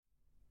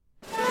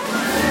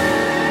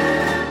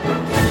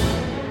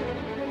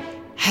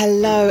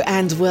Hello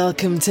and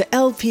welcome to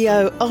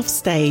LPO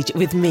Offstage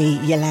with me,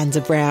 Yolanda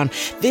Brown.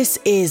 This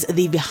is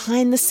the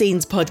behind the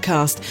scenes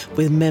podcast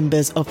with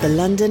members of the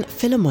London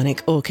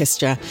Philharmonic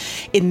Orchestra.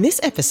 In this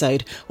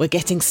episode, we're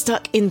getting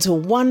stuck into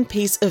one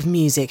piece of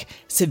music,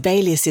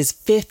 Sibelius's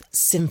Fifth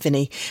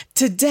Symphony.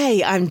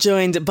 Today, I'm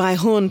joined by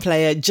horn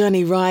player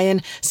Johnny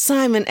Ryan,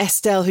 Simon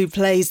Estelle, who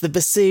plays the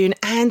bassoon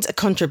and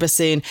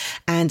contrabassoon,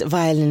 and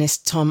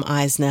violinist Tom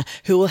Eisner,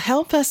 who will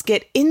help us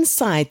get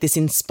inside this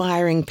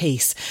inspiring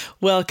piece.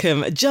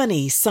 Welcome,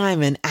 Johnny,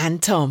 Simon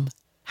and Tom.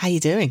 How are you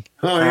doing?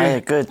 Hi,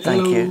 good,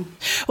 thank you.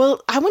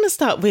 Well, I want to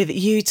start with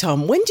you,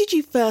 Tom. When did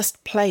you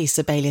first play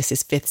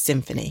Sibelius's Fifth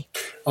Symphony?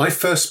 I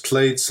first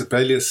played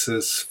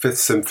Sibelius's Fifth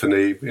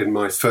Symphony in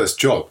my first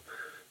job,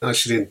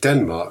 actually in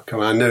Denmark.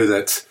 I know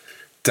that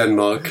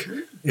Denmark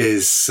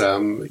is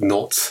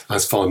not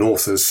as far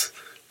north as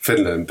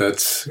Finland,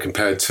 but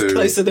compared to...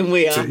 Closer than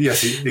we are.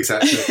 Yes,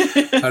 exactly.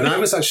 And I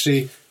was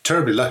actually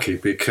terribly lucky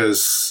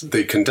because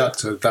the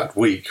conductor that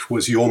week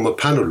was Jorma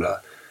Panula.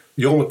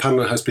 Jorma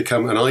Panula has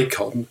become an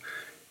icon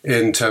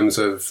in terms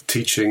of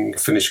teaching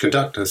Finnish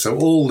conductors. So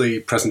all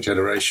the present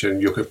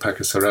generation,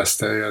 Jukka-Pekka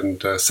Saraste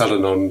and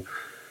Salonon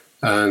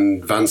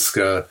and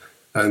Vanska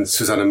and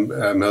Susanna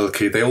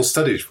Melki, they all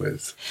studied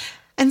with.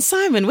 And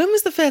Simon, when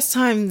was the first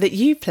time that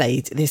you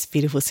played this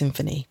beautiful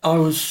symphony? I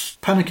was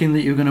panicking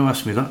that you were going to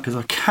ask me that because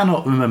I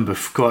cannot remember,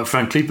 quite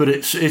frankly, but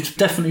it's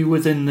definitely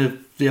within the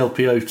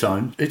LPO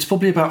time. It's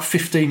probably about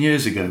 15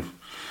 years ago,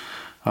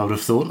 I would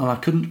have thought, and I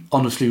couldn't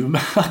honestly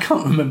remember. I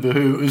can't remember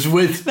who it was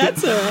with.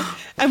 That's all right.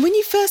 And when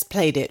you first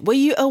played it, were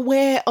you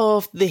aware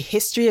of the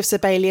history of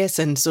Sibelius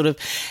and sort of,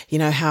 you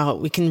know, how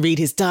we can read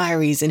his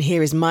diaries and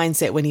hear his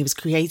mindset when he was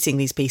creating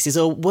these pieces?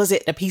 Or was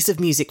it a piece of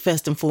music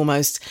first and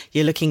foremost?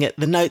 You're looking at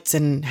the notes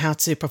and how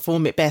to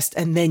perform it best,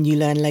 and then you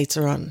learn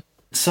later on.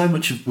 So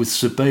much with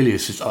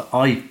Sibelius is,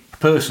 I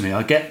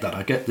personally get that.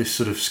 I get this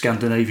sort of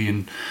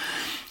Scandinavian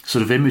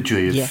sort of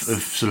imagery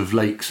of sort of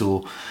lakes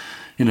or,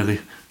 you know, the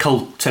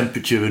cold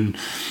temperature and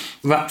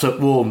wrapped up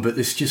warm, but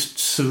this just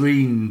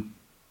serene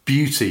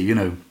beauty, you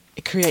know.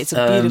 It creates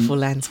a beautiful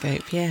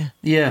landscape, yeah.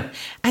 Yeah.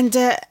 And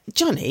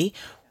Johnny,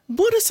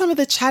 what are some of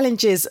the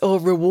challenges or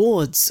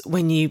rewards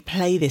when you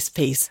play this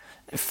piece?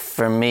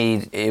 For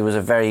me, it was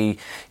a very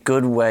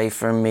good way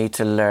for me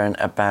to learn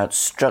about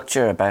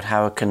structure, about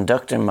how a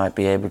conductor might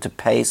be able to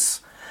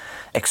pace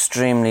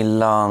extremely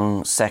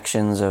long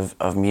sections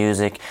of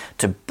music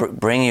to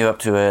bring you up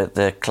to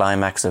the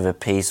climax of a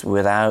piece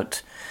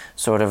without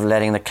sort of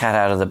letting the cat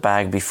out of the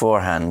bag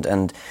beforehand.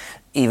 And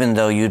even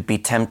though you'd be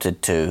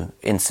tempted to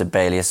in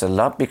Sibelius a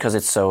lot because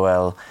it's so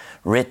well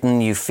written,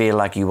 you feel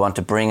like you want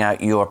to bring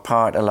out your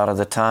part a lot of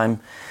the time.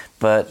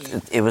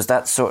 But it was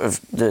that sort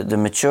of the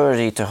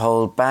maturity to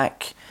hold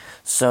back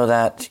so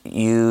that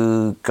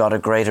you got a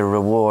greater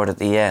reward at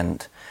the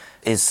end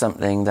is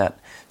something that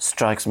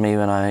strikes me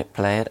when I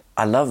play it.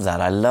 I love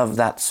that. I love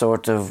that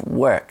sort of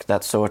work,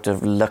 that sort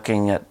of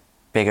looking at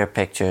bigger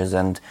pictures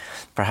and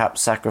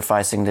perhaps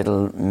sacrificing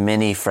little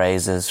mini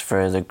phrases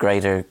for the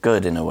greater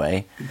good in a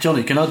way.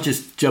 Johnny, can I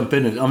just jump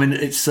in? I mean,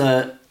 it's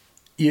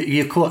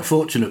you're quite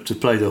fortunate to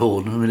play the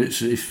horn. I mean,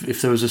 it's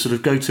if there was a sort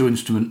of go-to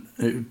instrument,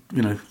 you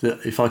know,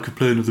 that if I could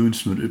play another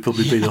instrument, it would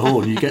probably be the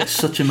horn. You get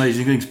such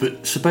amazing things.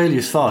 But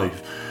Sibelius 5,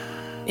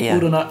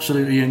 what an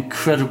absolutely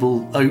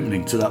incredible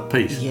opening to that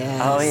piece.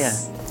 Yes. Oh,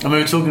 yeah. I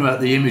mean, we're talking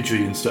about the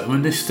imagery and stuff. I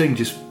mean, this thing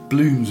just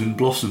blooms and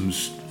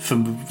blossoms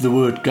from the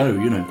word go,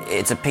 you know.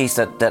 It's a piece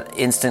that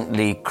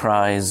instantly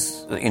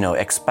cries, you know,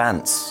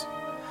 expanse.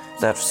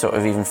 That sort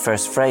of even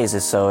first phrase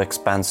is so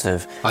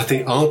expansive. I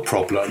think our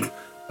problem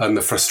and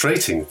the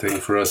frustrating thing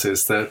for us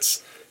is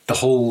that the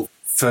whole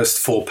first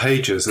 4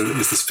 pages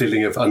is this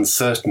feeling of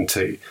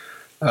uncertainty.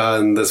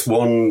 And there's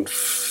one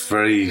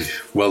very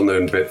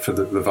well-known bit for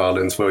the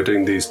violins where we're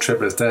doing these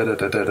triplets, da da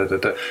da da da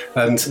da,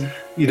 and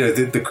you know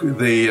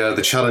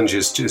the challenge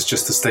is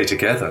just to stay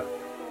together.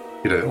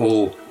 You know,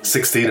 all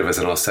 16 of us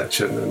in our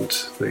section,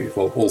 and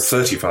all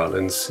 30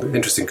 violins.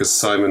 Interesting because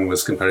Simon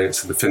was comparing it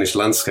to the Finnish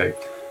landscape.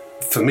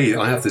 For me,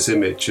 I have this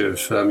image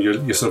of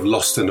you're sort of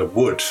lost in a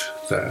wood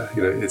there.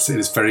 You know, it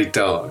is very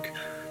dark.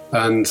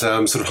 And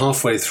sort of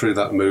halfway through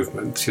that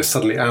movement, you're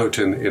suddenly out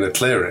in a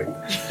clearing.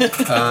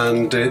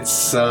 And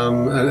it's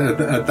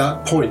at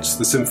that point,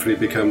 the symphony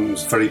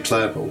becomes very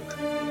playable.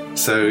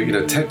 So, you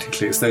know,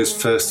 technically it's those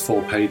first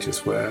 4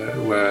 pages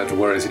where the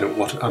worry is, you know,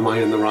 what, am I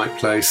in the right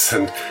place?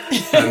 And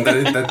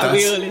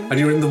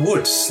you're in the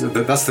woods.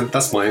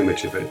 That's my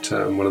image of it.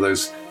 One of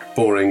those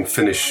boring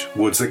Finnish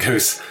woods that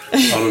goes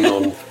on and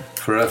on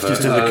forever.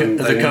 Just at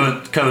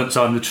the current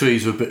time, the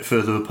trees are a bit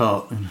further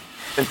apart.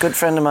 A good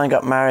friend of mine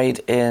got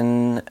married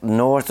in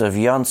north of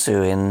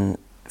Joensuu in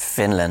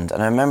Finland,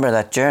 and I remember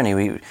that journey.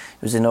 It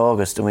was in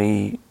August, and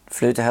we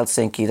flew to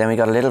Helsinki, then we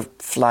got a little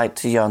flight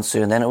to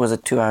Joensuu, and then it was a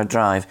 2-hour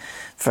drive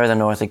further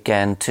north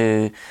again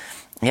to...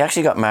 He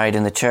actually got married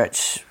in the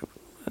church.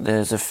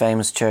 There's a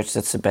famous church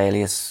that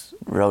Sibelius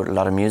wrote a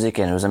lot of music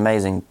in. It was an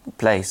amazing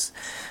place.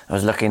 I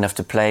was lucky enough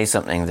to play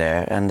something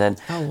there, and then...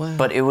 Oh, wow.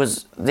 But it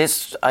was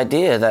this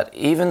idea that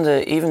even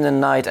the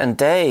night and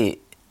day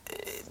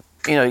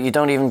you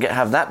don't even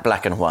have that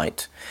black and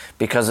white,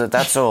 because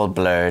that's all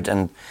blurred,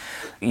 and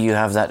you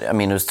have that. I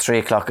mean, it was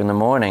 3:00 in the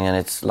morning, and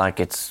it's like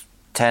it's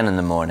 10 in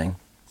the morning.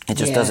 It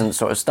just doesn't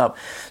sort of stop.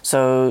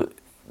 So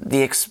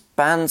the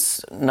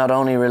expanse not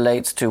only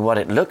relates to what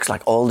it looks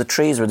like. All the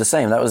trees were the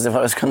same. That was what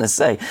I was going to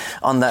say.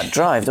 On that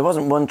drive, there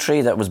wasn't one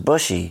tree that was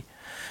bushy,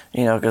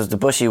 because the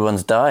bushy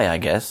ones die, I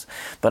guess.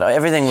 But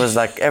everything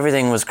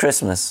was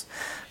Christmas.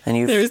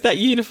 And there is that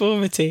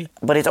uniformity.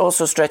 But it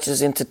also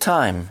stretches into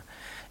time,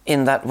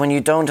 in that when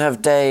you don't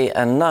have day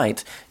and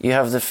night, you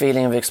have the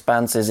feeling of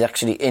expanse is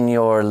actually in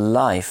your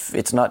life.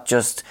 It's not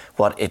just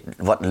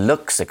what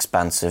looks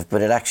expansive,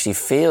 but it actually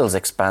feels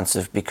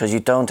expansive, because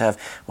you don't have,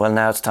 well,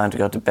 now it's time to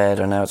go to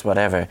bed, or now it's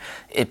whatever.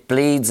 It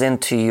bleeds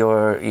into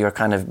your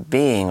kind of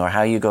being, or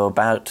how you go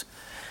about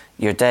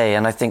your day.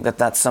 And I think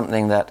that's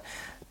something that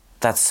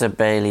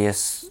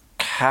Sibelius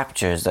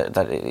captures, that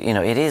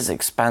it is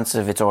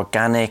expansive, it's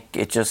organic,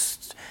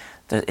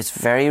 it's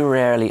very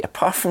rarely,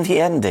 apart from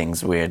the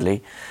endings,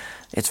 weirdly,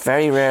 it's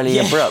very rarely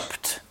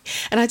abrupt.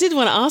 And I did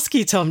want to ask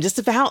you, Tom, just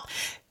about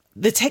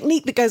the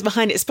technique that goes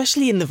behind it,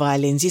 especially in the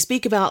violins. You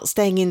speak about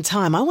staying in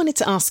time. I wanted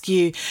to ask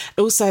you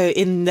also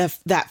in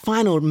that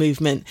final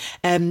movement,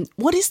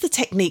 what is the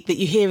technique that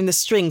you hear in the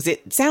strings?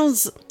 It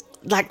sounds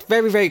like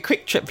very, very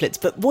quick triplets,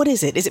 but what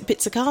is it? Is it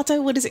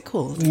pizzicato? What is it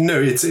called?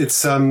 No, it's you're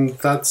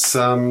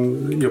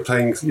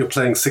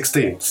playing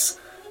sixteenths,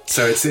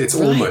 so it's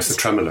almost a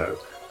tremolo.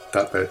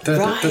 That bit,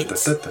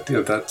 that's it.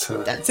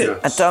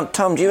 Yeah.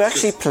 Tom, do you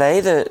actually play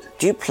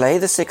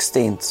the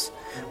sixteenths,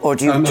 or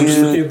do you? I'm just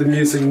looking at the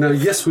music. No,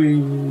 yes,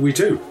 we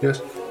do.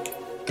 Yes.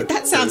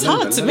 That sounds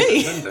hard to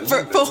me.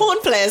 For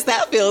horn players,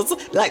 that feels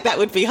like that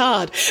would be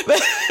hard.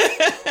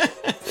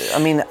 I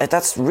mean,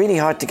 that's really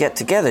hard to get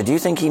together. Do you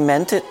think he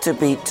meant it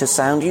to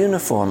sound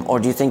uniform,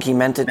 or do you think he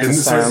meant it to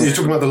sound... So you're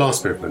talking about the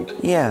last movement?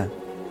 Yeah.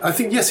 I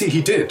think, yes,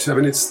 he did. I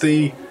mean, it's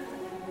the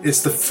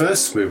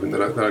first movement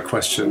that I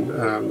question,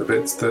 the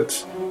bit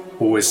that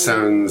always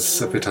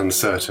sounds a bit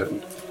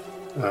uncertain.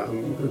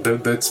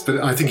 But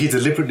I think he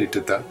deliberately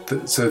did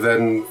that. So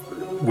then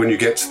when you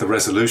get to the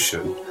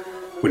resolution,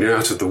 when you're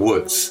out of the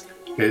woods,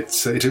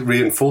 it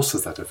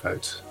reinforces that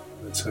effect,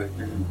 I'd say.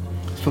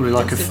 It's probably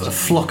like a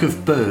flock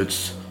of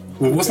birds.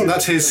 Well, wasn't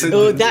that his...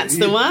 Oh, that's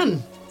the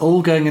one.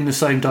 All going in the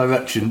same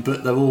direction,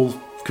 but they're all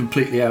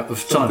completely out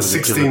of time. The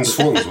 16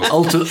 swans.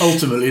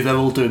 Ultimately, they're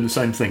all doing the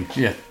same thing,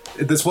 yeah.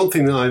 There's one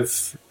thing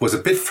that was a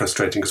bit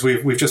frustrating, because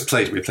we've just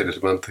played it. We played it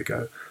a month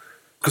ago.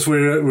 Because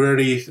we're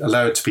only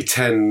allowed to be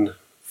 10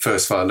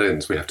 first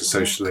violins. We have to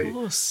socially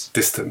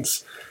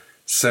distance.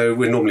 So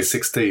we're normally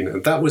 16,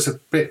 and that was a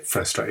bit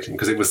frustrating,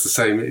 because it was the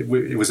same.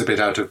 It was a bit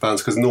out of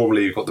balance, because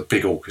normally you've got the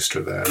big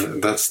orchestra there,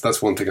 and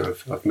that's one thing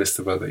I've missed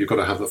about that. You've got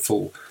to have the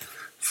full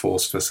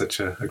force for such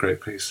a great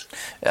piece.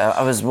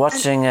 I was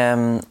watching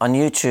on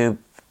YouTube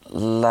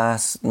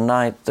last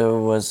night. There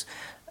was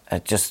I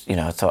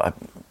thought I'd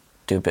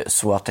do a bit of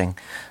swatting,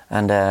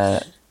 and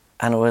it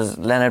was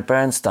Leonard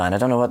Bernstein. I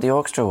don't know what the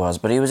orchestra was,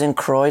 but he was in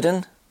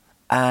Croydon,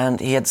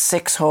 and he had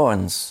 6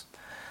 horns.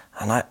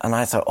 And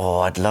I thought,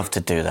 I'd love to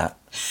do that.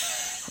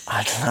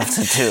 I'd love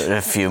to do it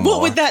a few more.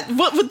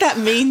 What would that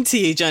mean to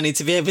you, Johnny,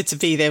 to be able to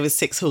be there with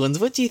 6 horns?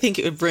 What do you think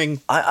it would bring?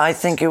 I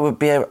think it would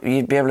be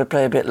you'd be able to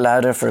play a bit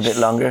louder for a bit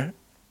longer.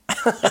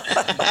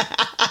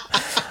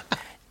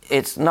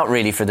 It's not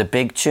really for the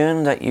big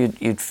tune that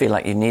you'd feel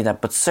like you need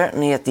that, but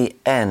certainly at the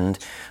end,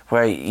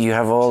 where you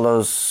have all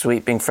those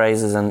sweeping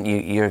phrases, and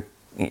it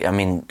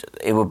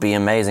would be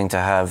amazing to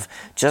have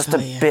just a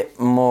bit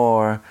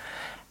more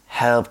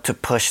help to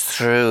push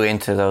through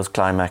into those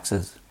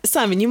climaxes.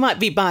 Simon, you might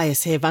be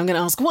biased here, but I'm going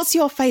to ask, what's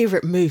your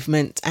favourite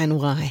movement and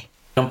why?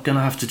 I'm going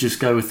to have to just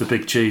go with the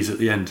big cheese at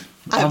the end.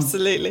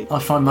 Absolutely. I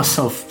find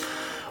myself,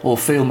 or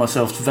feel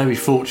myself, very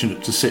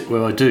fortunate to sit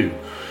where I do.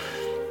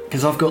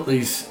 Because I've got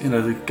these,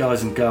 the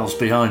guys and gals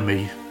behind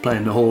me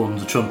playing the horn,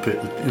 the trumpet,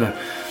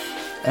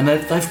 and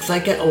they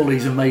get all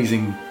these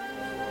amazing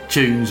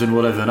tunes and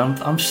whatever, and I'm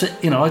I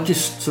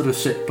just sort of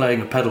sit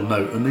playing a pedal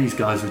note, and these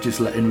guys are just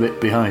letting rip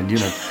behind,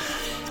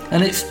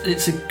 And it's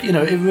it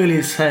really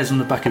is hairs on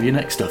the back of your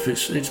neck stuff.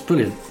 It's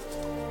brilliant.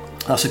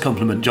 That's a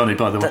compliment, Johnny,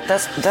 by the way.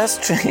 That's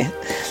true.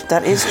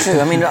 That is true.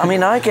 I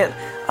mean, I get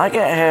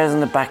hairs on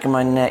the back of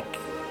my neck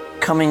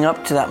coming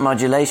up to that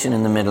modulation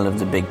in the middle of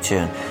the big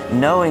tune,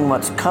 knowing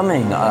what's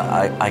coming.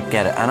 I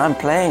get it, and I'm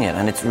playing it,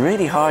 and it's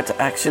really hard to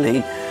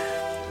actually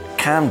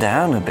calm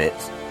down a bit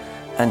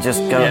and just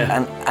go.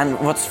 Yeah. And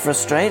what's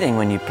frustrating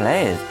when you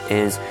play it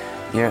is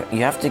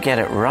you have to get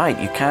it right.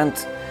 You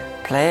can't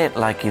play it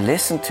like you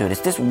listen to it.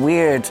 It's this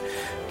weird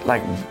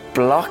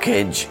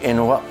blockage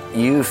in what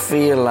you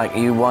feel like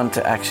you want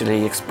to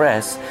actually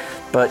express,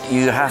 but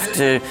you have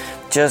to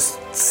just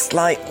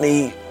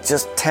slightly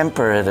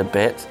temper it a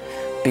bit,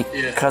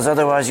 because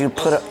otherwise you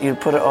put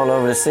it all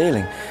over the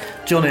ceiling.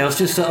 Johnny, I was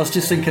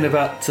just thinking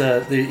about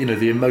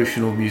the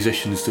emotional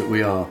musicians that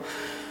we are.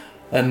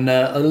 And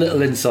a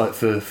little insight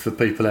for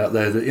people out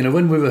there that,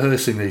 when we're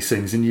rehearsing these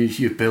things and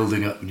you're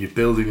building up and you're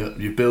building up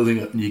and you're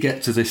building up and you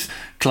get to this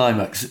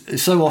climax,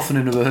 so often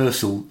in a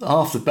rehearsal,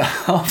 half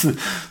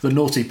the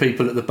naughty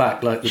people at the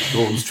back, like the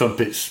horns,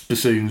 trumpets,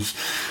 bassoons,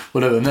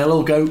 whatever, and they'll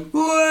all go,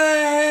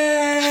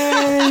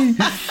 way!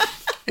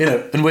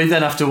 And we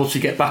then have to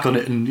obviously get back on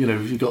it, and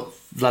you've got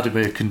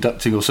Vladimir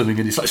conducting or something,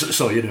 and it's like,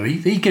 sorry,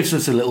 he gives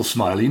us a little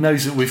smile. He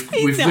knows that we've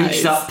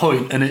reached that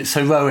point, and it's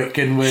heroic,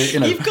 and we're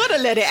you've got to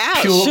let it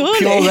out,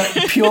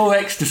 surely. Pure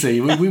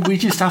ecstasy. We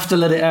just have to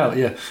let it out.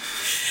 Yeah.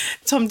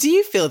 Tom, do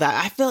you feel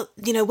that? I feel,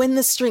 when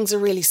the strings are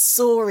really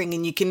soaring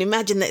and you can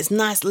imagine that it's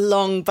nice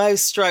long bow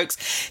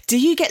strokes, do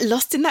you get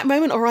lost in that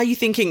moment, or are you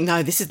thinking,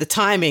 no, this is the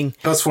timing?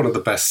 That's one of the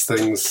best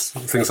things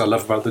I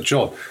love about the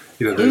job.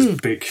 Those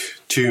big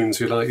tunes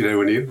you like,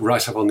 when you're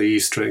right up on the E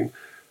string,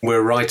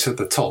 we're right at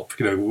the top.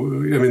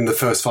 The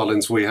first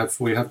violins we have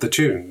the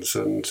tunes,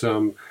 and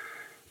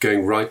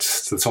going right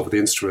to the top of the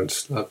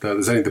instrument.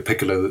 There's only the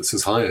piccolo that's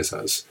as high as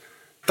us.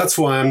 That's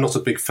why I'm not a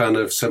big fan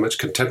of so much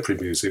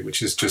contemporary music,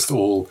 which is just a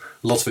lot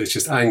of it's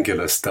just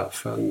angular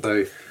stuff, and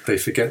they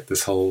forget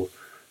this whole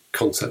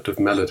concept of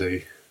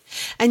melody.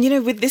 And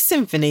with this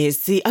symphony,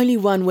 it's the only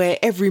one where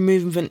every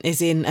movement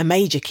is in a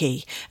major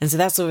key. And so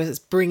that's always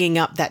bringing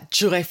up that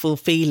joyful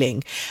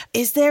feeling.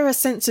 Is there a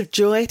sense of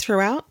joy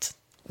throughout?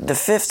 The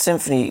Fifth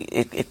Symphony,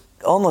 it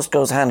almost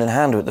goes hand in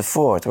hand with the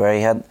Fourth, where he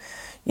had,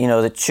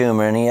 the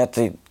tumour, and he had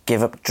to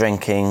give up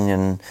drinking,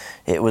 and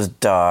it was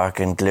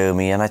dark and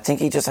gloomy. And I think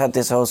he just had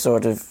this whole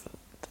sort of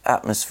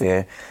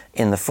atmosphere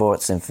in the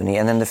Fourth Symphony.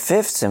 And then the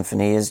Fifth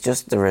Symphony is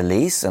just the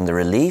release and the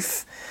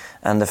relief,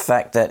 and the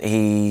fact that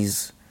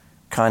he's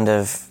kind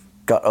of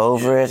got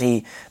over it.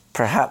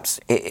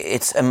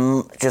 It's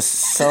just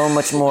so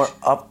much more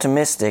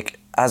optimistic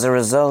as a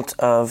result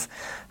of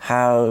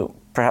how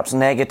perhaps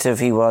negative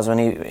he was when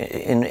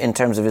in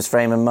terms of his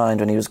frame of mind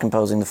when he was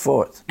composing the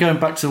Fourth.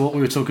 Going back to what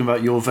we were talking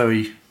about, your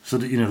very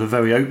sort of the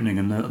very opening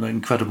and the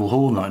incredible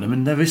horn line. I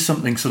mean, there is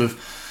something sort of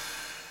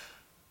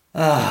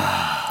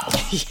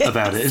yes.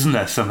 about it, isn't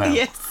there? Somehow.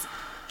 Yes.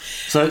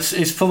 So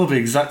it's probably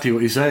exactly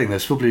what you're saying.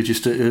 There's probably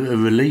just a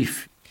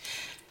relief.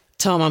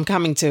 Tom, I'm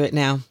coming to it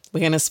now.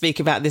 We're going to speak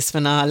about this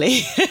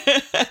finale.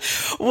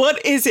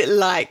 What is it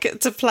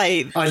like to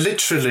play? I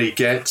literally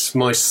get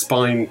my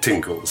spine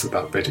tingles at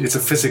that bit. It's a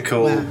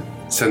physical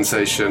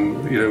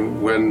sensation,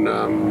 when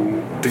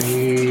and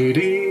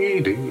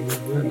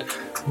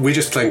we're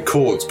just playing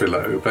chords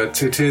below,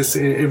 but it is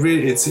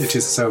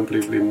so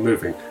unbelievably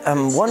moving.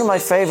 One of my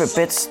favourite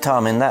bits,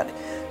 Tom, in that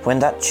when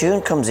that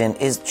tune comes in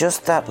is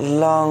just that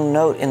long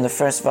note in the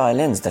first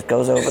violins that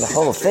goes over the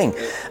whole thing,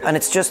 and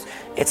it's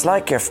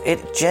like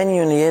it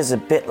genuinely is a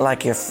bit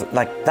like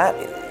that.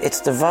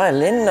 It's the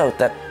violin note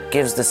that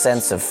gives the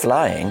sense of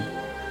flying,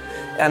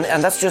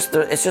 and that's just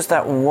it's just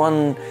that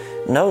one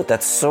note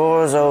that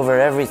soars over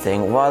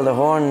everything, while the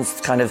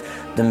horn's kind of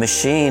the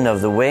machine of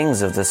the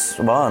wings of the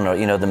swan,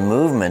 or the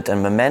movement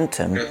and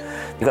momentum.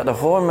 You've got the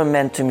horn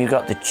momentum, you've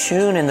got the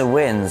tune in the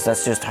winds.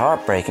 That's just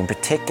heartbreaking,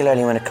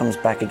 particularly when it comes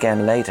back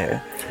again later.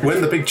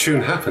 When the big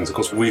tune happens, of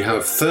course, we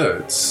have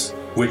thirds,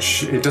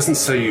 which it doesn't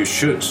say you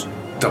should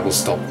double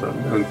stop them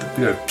and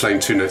playing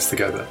two notes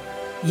together.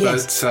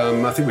 Yes.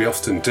 But I think we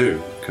often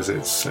do, because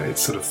it's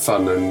sort of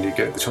fun, and you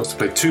get the chance to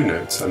play two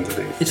notes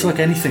underneath. It's like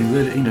anything,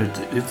 really,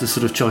 the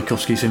sort of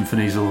Tchaikovsky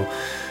symphonies or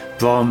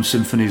Brahms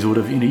symphonies or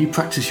whatever, you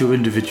practice your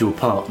individual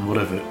part and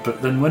whatever,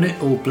 but then when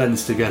it all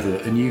blends together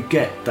and you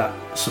get that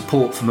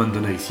support from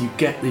underneath, you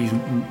get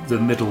the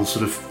middle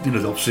sort of,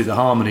 obviously the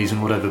harmonies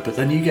and whatever, but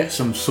then you get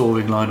some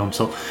soaring line on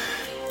top.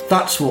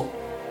 That's what,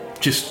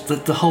 just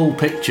the whole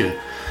picture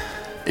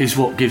is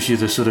what gives you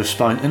the sort of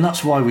spine, and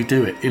that's why we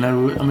do it.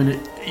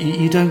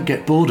 You don't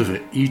get bored of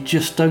it. You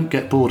just don't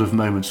get bored of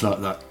moments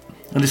like that.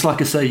 And it's like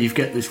I say, you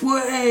get this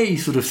way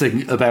sort of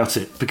thing about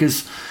it,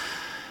 because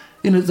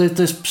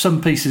there's some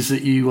pieces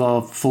that you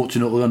are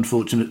fortunate or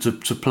unfortunate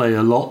to play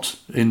a lot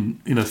in,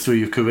 through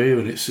your career,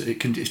 and it's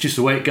just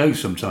the way it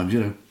goes sometimes.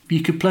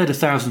 You could play it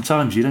 1,000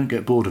 times, you don't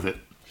get bored of it.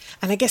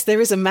 And I guess there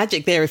is a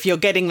magic there if you're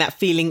getting that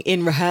feeling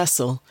in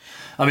rehearsal.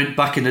 I mean,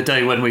 back in the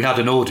day when we had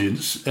an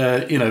audience,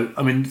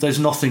 there's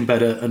nothing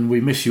better, and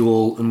we miss you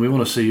all, and we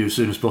want to see you as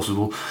soon as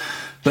possible.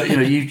 But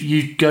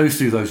you go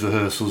through those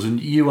rehearsals, and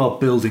you are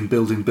building,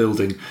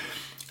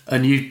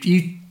 and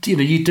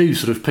you do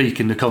sort of peak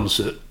in the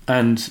concert.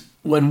 And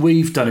when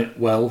we've done it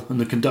well, and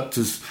the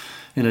conductor's,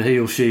 he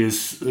or she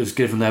has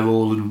given their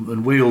all,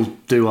 and we all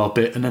do our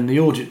bit, and then the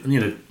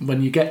audience,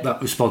 when you get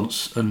that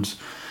response, and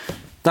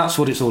that's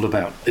what it's all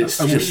about.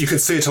 You can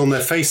see it on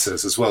their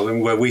faces as well,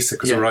 and where we sit,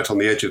 because we're right on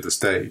the edge of the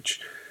stage.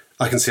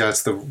 I can see out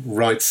to the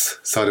right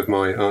side of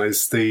my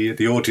eyes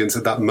the audience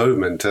at that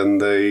moment,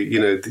 and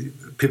the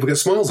people get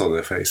smiles on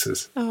their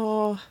faces.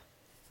 Oh,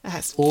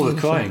 that's or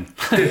beautiful. They're crying.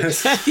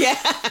 Yeah.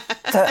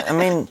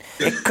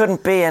 It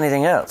couldn't be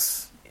anything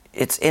else.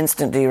 It's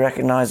instantly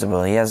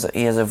recognisable. He has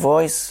a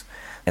voice.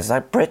 It's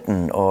like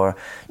Britten, or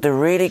the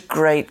really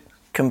great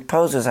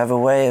composers have a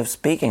way of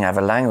speaking, have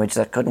a language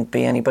that couldn't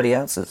be anybody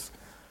else's.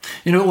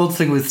 You know, one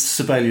thing with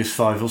Sibelius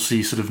 5, I'll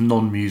see sort of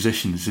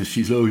non-musicians, if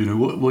she's,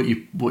 what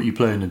you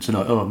playing in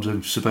tonight? Oh, I'm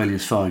doing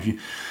Sibelius 5.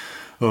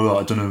 Right,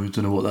 I don't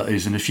know what that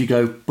is. And if you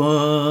go,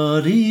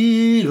 oh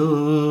yeah,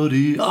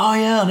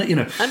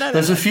 I know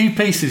there's a few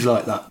pieces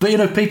like that.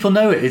 But people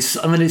know it. It's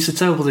a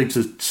terrible thing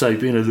to say.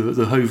 But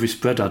the Hovis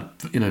bread ad,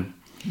 the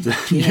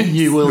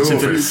New World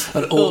Orvis,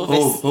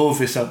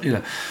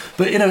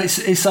 But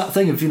it's that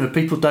thing of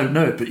people don't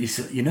know it, but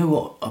you know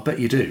what? I bet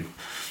you do.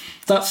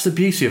 That's the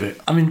beauty of it.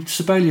 I mean,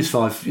 Sibelius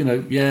 5.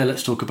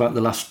 Let's talk about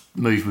the last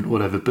movement,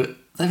 whatever. But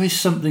there is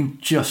something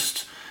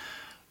just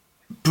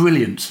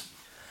brilliant.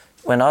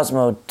 When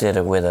Osmo did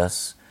it with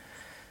us,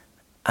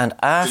 and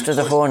after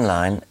the horn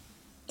line,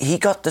 he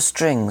got the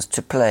strings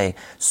to play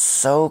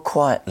so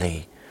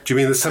quietly. Do you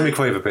mean the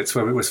semi-quaver bits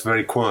where it was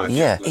very quiet?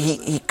 Yeah,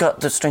 he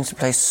got the strings to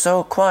play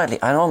so quietly,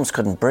 I almost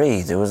couldn't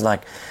breathe. It was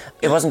like,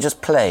 it wasn't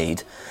just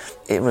played,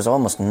 it was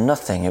almost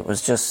nothing. It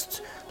was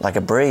just like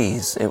a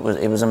breeze. It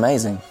was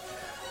amazing.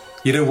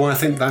 You know why I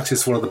think that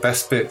is one of the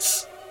best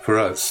bits for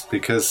us?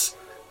 Because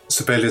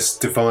Sibelius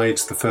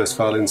divides the first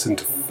violins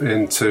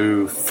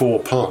into 4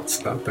 parts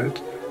of that bit,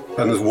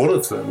 and there's one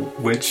of them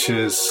which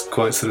is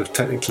quite sort of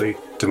technically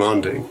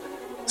demanding.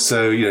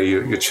 So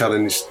you're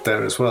challenged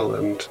there as well,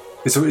 and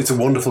it's a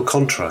wonderful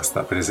contrast,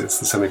 that bit, is it's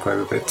the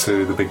semi-quaver bit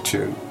to the big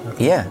tune.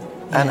 Yeah,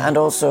 and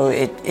also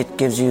it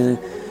gives you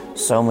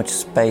so much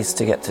space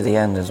to get to the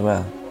end as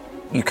well.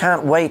 You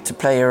can't wait to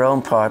play your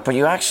own part, but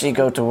you actually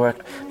go to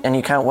work and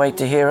you can't wait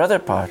to hear other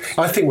parts.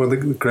 I think one of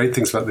the great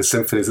things about this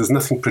symphony is there's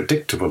nothing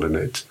predictable in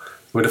it.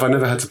 But if I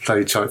never had to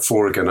play Type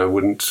 4 again, I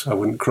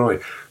wouldn't cry.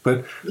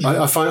 But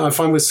I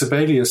find with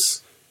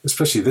Sibelius,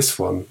 especially this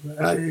one,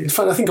 in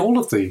fact, I think all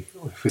of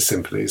his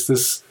symphonies,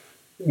 there's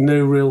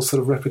no real sort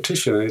of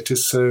repetition. It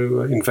is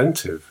so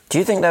inventive. Do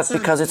you think that's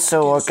because it's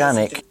so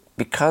organic?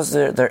 Because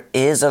there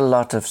is a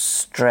lot of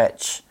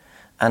stretch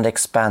and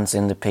expanse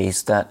in the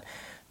piece that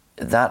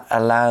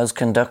allows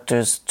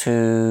conductors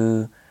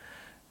to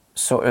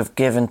sort of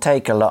give and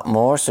take a lot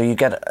more. So you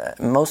get,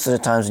 most of the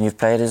times when you've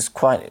played it's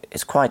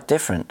quite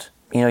different.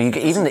 You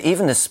get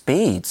even the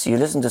speeds. You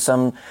listen to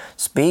some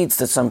speeds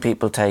that some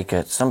people take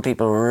it. Some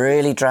people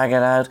really drag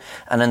it out,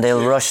 and then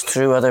they'll rush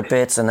through other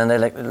bits, and then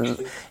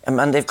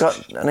and they've got.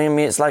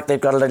 It's like they've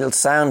got a little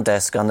sound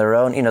desk on their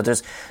own.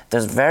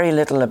 There's very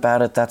little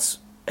about it that's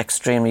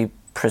extremely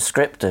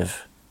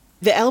prescriptive.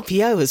 The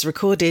LPO has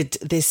recorded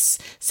this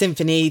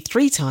symphony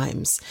 3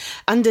 times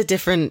under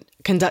different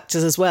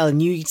conductors as well.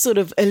 And you sort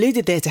of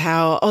alluded there to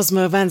how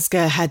Osmo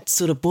Vanska had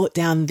sort of brought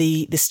down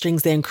the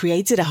strings there and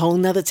created a whole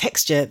nother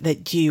texture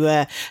that you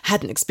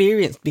hadn't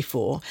experienced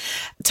before.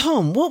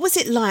 Tom, what was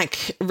it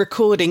like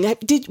recording?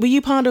 Were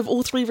you part of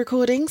all 3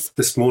 recordings?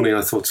 This morning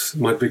I thought it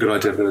might be a good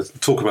idea, I'm going to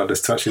talk about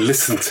this, to actually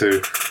listen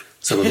to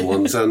some of the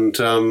ones. And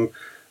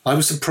I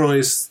was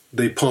surprised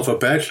the Paavo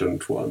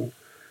Berglund one,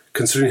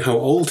 considering how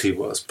old he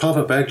was.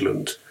 Paavo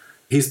Berglund,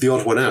 he's the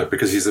odd one out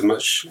because he was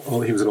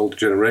an older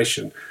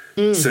generation.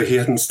 So he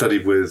hadn't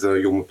studied with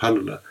Jorma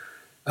Pandula.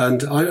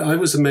 And I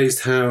was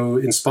amazed how,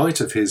 in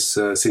spite of his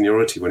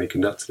seniority when he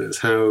conducted it,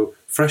 how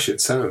fresh it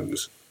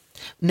sounds.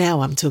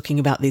 Now I'm talking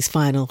about these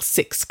final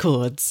 6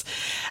 chords.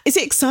 Is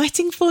it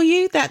exciting for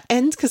you, that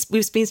end? Because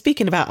we've been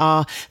speaking about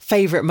our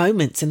favourite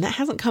moments and that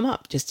hasn't come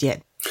up just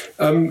yet.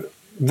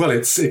 Well,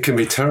 it can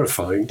be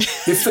terrifying.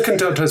 If the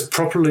conductor has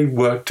properly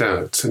worked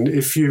out, and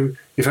if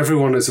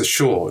everyone is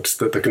assured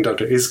that the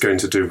conductor is going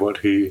to do what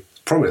he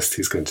promised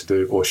he's going to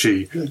do, or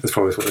she has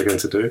promised what they're going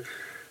to do,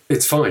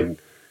 it's fine.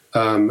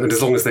 And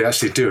as long as they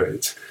actually do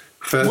it.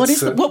 But,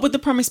 what would the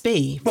promise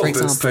be, for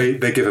example?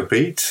 They give a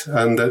beat,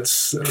 and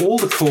that's all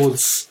the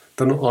chords,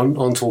 they're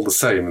aren't all the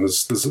same. And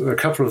there's a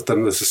couple of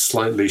them that are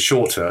slightly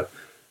shorter,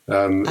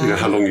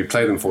 how long you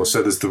play them for.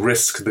 So there's the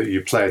risk that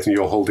you play it and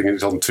you're holding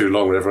it on too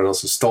long when everyone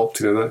else has stopped,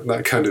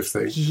 that kind of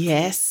thing.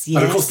 Yes.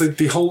 And of course,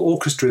 the whole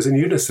orchestra is in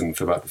unison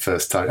for about the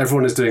first time.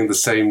 Everyone is doing the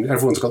same,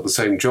 everyone's got the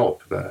same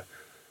job there.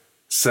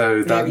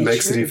 So that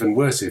makes it even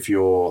worse if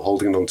you're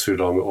holding it on too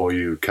long or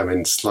you come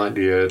in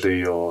slightly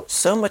early or...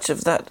 So much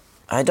of that,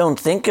 I don't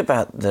think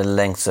about the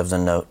lengths of the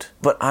note,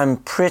 but I'm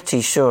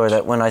pretty sure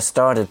that when I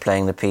started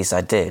playing the piece,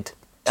 I did.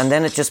 And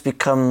then it just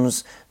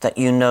becomes that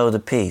you know the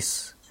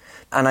piece.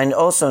 And I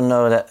also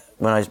know that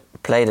when I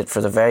played it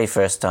for the very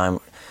first time,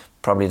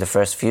 probably the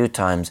first few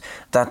times,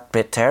 that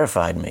bit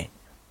terrified me.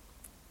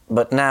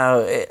 But now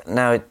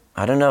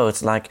I don't know,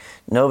 it's like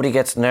nobody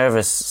gets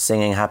nervous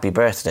singing Happy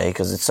Birthday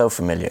because it's so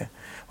familiar,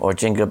 or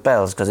Jingle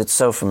Bells because it's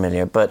so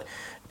familiar. But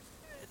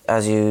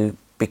as you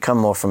become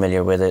more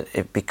familiar with it,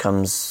 it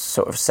becomes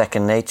sort of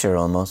second nature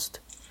almost.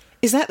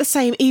 Is that the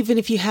same even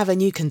if you have a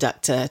new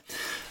conductor?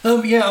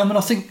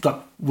 I think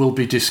that will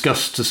be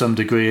discussed to some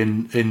degree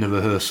in the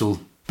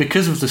rehearsal.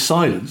 Because of the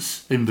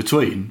silence in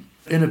between,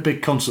 in a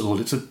big concert hall,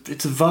 it's a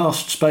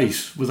vast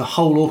space with a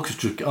whole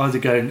orchestra either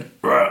going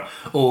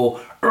or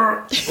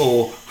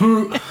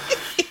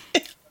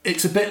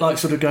it's a bit like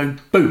sort of going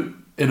boo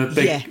in a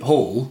big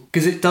hall,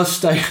 because it does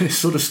stay, it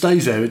sort of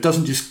stays there. It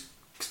doesn't just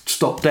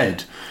stop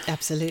dead.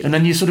 Absolutely. And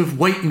then you're sort of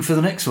waiting for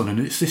the next one, and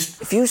it's this.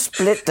 If you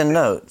split the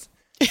note,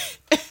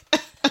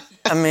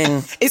 I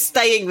mean, It's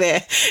staying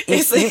there.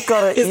 you've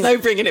gotta- There's no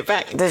bringing it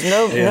back. there's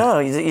no,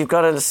 you've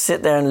got to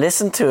sit there and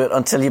listen to it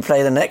until you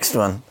play the next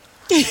one.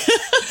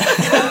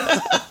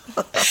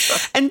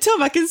 And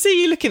Tom, I can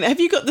see you looking. Have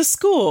you got the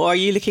score, or are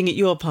you looking at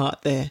your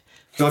part there?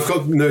 I've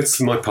got notes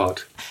for my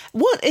part.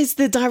 What is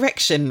the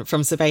direction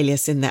from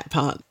Sibelius in that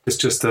part? It's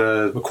just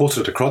a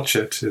quartet to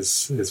crotchet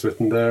is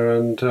written there,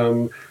 and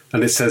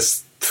it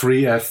says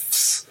 3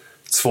 Fs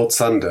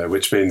sforzando,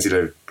 which means,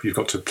 you've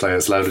got to play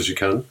as loud as you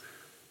can.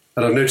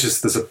 And I've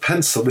noticed there's a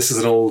pencil. This is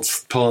an old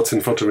part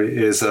in front of me.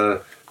 Is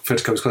a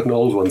it's quite an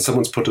old one.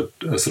 Someone's put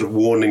a sort of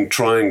warning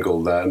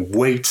triangle there and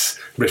wait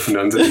written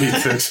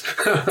underneath it.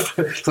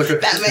 It's like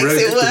That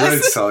makes it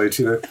worse.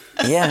 roadside,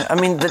 Yeah, I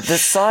mean, the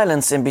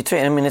silence in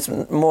between, I mean, it's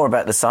more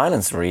about the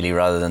silence, really,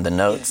 rather than the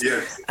notes.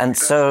 Yeah. And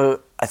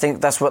so I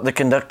think that's what the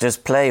conductors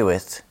play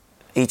with.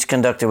 Each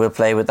conductor will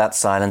play with that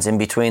silence in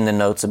between the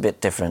notes a bit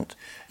different.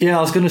 Yeah,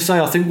 I was going to say,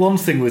 I think one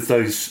thing with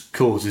those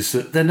chords is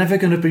that they're never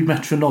going to be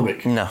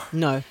metronomic.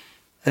 No.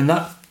 And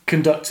that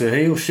conductor,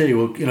 he or she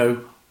will,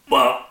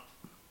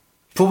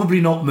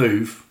 probably not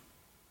move,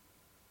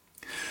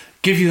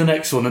 give you the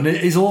next one, and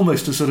it is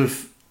almost a sort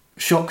of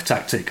shock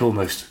tactic,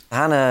 almost.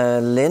 Hannah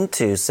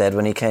Lintu said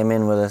when he came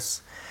in with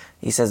us,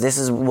 he says, this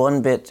is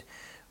one bit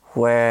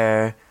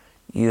where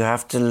you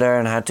have to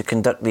learn how to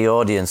conduct the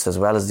audience as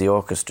well as the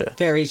orchestra.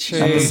 Very true.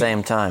 At the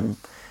same time.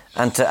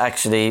 And to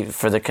actually,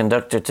 for the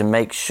conductor to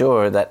make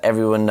sure that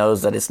everyone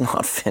knows that it's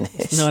not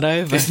finished. Not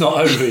over. It's not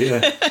over,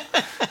 yeah.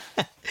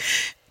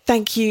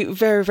 Thank you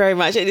very, very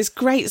much. It is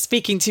great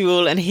speaking to you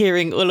all and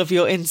hearing all of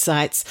your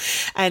insights.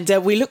 And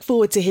we look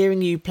forward to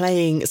hearing you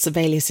playing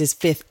Sibelius's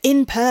Fifth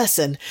in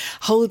person,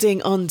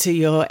 holding on to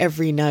your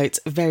every note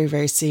very,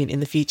 very soon in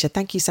the future.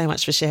 Thank you so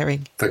much for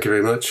sharing. Thank you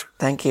very much.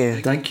 Thank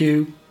you. Thank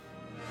you.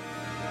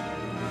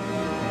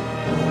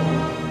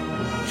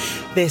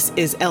 This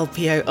is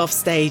LPO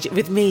Offstage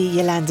with me,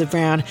 Yolanda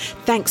Brown.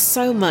 Thanks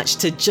so much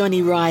to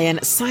Johnny Ryan,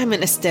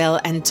 Simon Estelle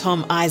and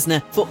Tom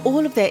Eisner for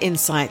all of their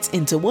insights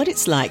into what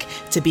it's like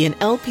to be an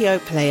LPO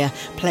player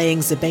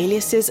playing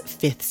Sibelius's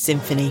Fifth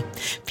Symphony.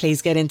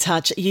 Please get in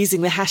touch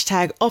using the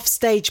hashtag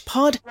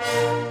OffstagePod.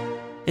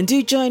 And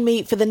do join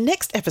me for the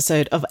next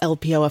episode of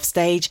LPO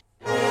Offstage,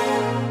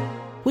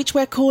 which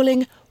we're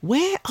calling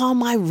Where Are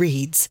My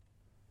Reeds?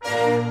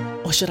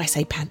 Or should I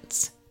say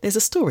pants? There's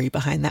a story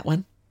behind that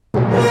one.